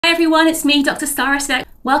everyone, it's me, Dr. Sarah Sadek.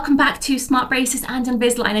 Welcome back to Smart Braces and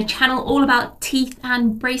Invisalign, a channel all about teeth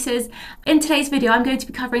and braces. In today's video, I'm going to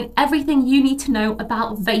be covering everything you need to know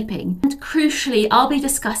about vaping. And crucially, I'll be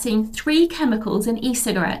discussing 3 chemicals in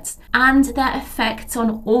e-cigarettes and their effects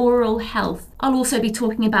on oral health. I'll also be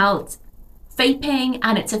talking about vaping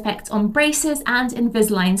and its effects on braces and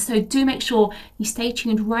Invisalign, so do make sure you stay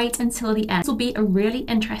tuned right until the end. This will be a really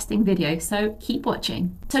interesting video, so keep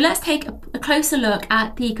watching. So let's take a closer look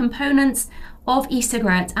at the components of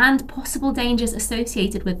e-cigarettes and possible dangers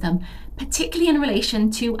associated with them, particularly in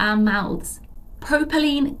relation to our mouths.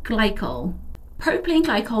 Propylene glycol. Propylene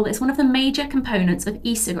glycol is one of the major components of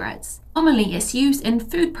e-cigarettes. Commonly, it's used in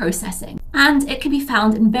food processing, and it can be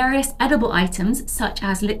found in various edible items such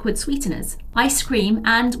as liquid sweeteners, ice cream,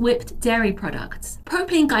 and whipped dairy products.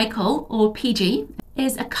 Propylene glycol, or PG,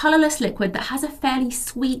 is a colourless liquid that has a fairly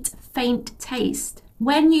sweet, faint taste.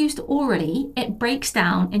 When used orally, it breaks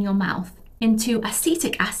down in your mouth into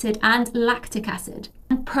acetic acid and lactic acid,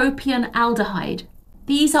 and propionaldehyde.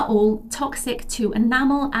 These are all toxic to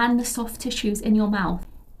enamel and the soft tissues in your mouth.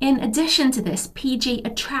 In addition to this, PG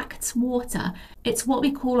attracts water. It's what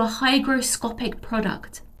we call a hygroscopic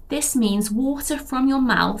product. This means water from your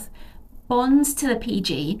mouth bonds to the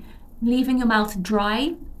PG, leaving your mouth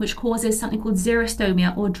dry, which causes something called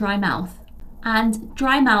xerostomia or dry mouth. And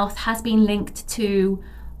dry mouth has been linked to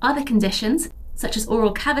other conditions such as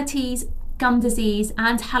oral cavities, gum disease,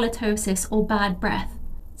 and halitosis or bad breath.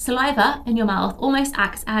 Saliva in your mouth almost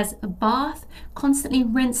acts as a bath, constantly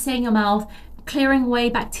rinsing your mouth, clearing away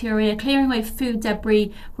bacteria, clearing away food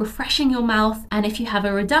debris, refreshing your mouth. And if you have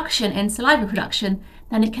a reduction in saliva production,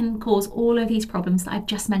 then it can cause all of these problems that I've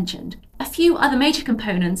just mentioned. A few other major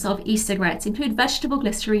components of e-cigarettes include vegetable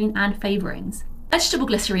glycerin and flavourings. Vegetable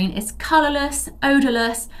glycerin is colourless,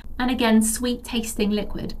 odourless, and again, sweet tasting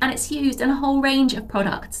liquid. And it's used in a whole range of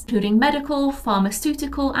products, including medical,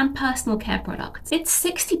 pharmaceutical, and personal care products. It's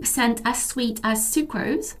 60% as sweet as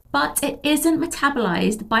sucrose, but it isn't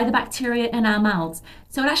metabolized by the bacteria in our mouths,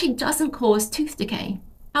 so it actually doesn't cause tooth decay.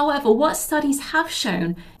 However, what studies have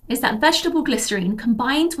shown is that vegetable glycerin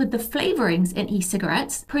combined with the flavourings in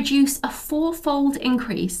e-cigarettes produce a 4-fold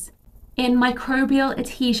increase in microbial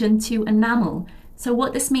adhesion to enamel. So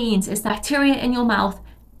what this means is bacteria in your mouth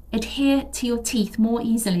adhere to your teeth more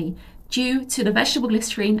easily due to the vegetable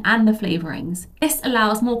glycerin and the flavourings. This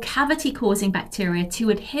allows more cavity-causing bacteria to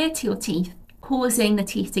adhere to your teeth, causing the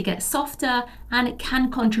teeth to get softer, and it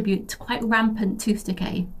can contribute to quite rampant tooth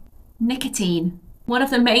decay. Nicotine. One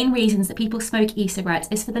of the main reasons that people smoke e-cigarettes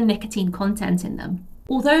is for the nicotine content in them.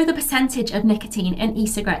 Although the percentage of nicotine in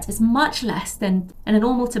e-cigarettes is much less than in a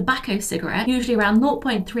normal tobacco cigarette, usually around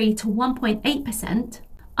 0.3 to 1.8%,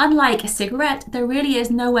 unlike a cigarette, there really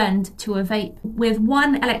is no end to a vape, with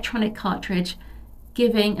one electronic cartridge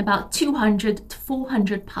giving about 200 to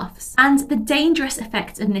 400 puffs. And the dangerous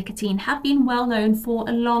effects of nicotine have been well known for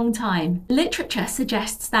a long time. Literature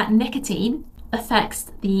suggests that nicotine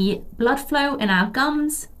affects the blood flow in our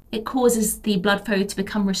gums, it causes the blood flow to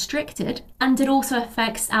become restricted, and it also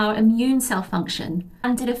affects our immune cell function,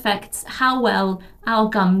 and it affects how well our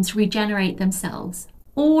gums regenerate themselves.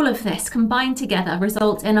 All of this combined together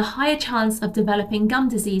results in a higher chance of developing gum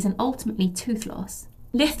disease and ultimately tooth loss.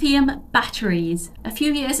 Lithium batteries. A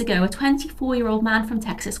few years ago, a 24-year-old man from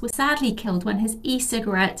Texas was sadly killed when his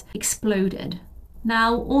e-cigarette exploded.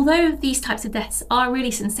 Now, although these types of deaths are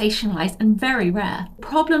really sensationalized and very rare, the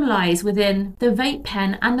problem lies within the vape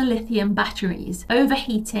pen and the lithium batteries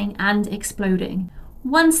overheating and exploding.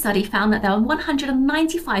 One study found that there were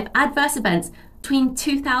 195 adverse events between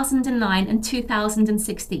 2009 and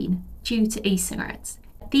 2016 due to e-cigarettes.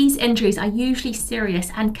 These injuries are usually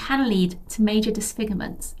serious and can lead to major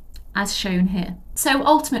disfigurements, as shown here. So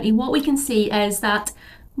ultimately, what we can see is that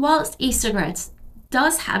whilst e-cigarettes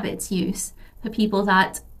does have its use for people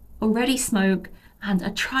that already smoke and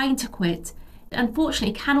are trying to quit, it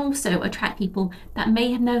unfortunately can also attract people that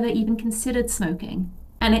may have never even considered smoking,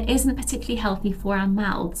 and it isn't particularly healthy for our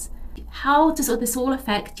mouths. How does this all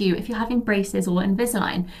affect you if you're having braces or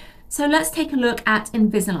Invisalign? So let's take a look at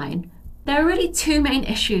Invisalign. There are really 2 main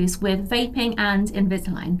issues with vaping and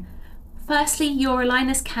Invisalign. Firstly, your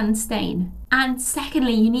aligners can stain. And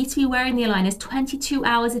secondly, you need to be wearing the aligners 22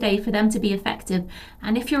 hours a day for them to be effective.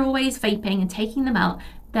 And if you're always vaping and taking them out,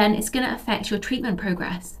 then it's going to affect your treatment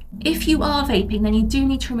progress. If you are vaping, then you do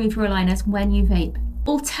need to remove your aligners when you vape.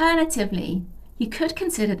 Alternatively, you could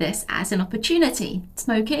consider this as an opportunity.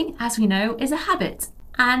 Smoking, as we know, is a habit,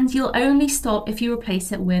 and you'll only stop if you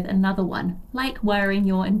replace it with another one, like wearing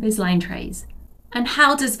your Invisalign trays. And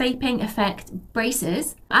how does vaping affect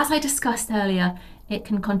braces? As I discussed earlier, it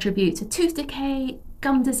can contribute to tooth decay,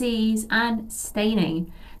 gum disease and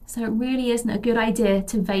staining. So it really isn't a good idea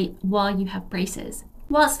to vape while you have braces.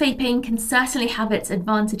 Whilst vaping can certainly have its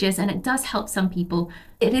advantages and it does help some people,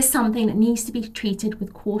 it is something that needs to be treated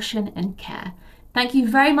with caution and care. Thank you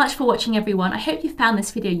very much for watching, everyone. I hope you found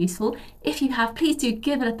this video useful. If you have, please do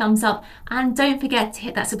give it a thumbs up and don't forget to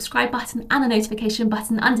hit that subscribe button and the notification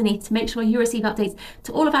button underneath to make sure you receive updates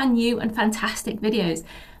to all of our new and fantastic videos.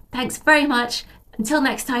 Thanks very much. Until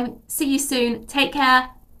next time, see you soon, take care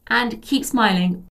and keep smiling.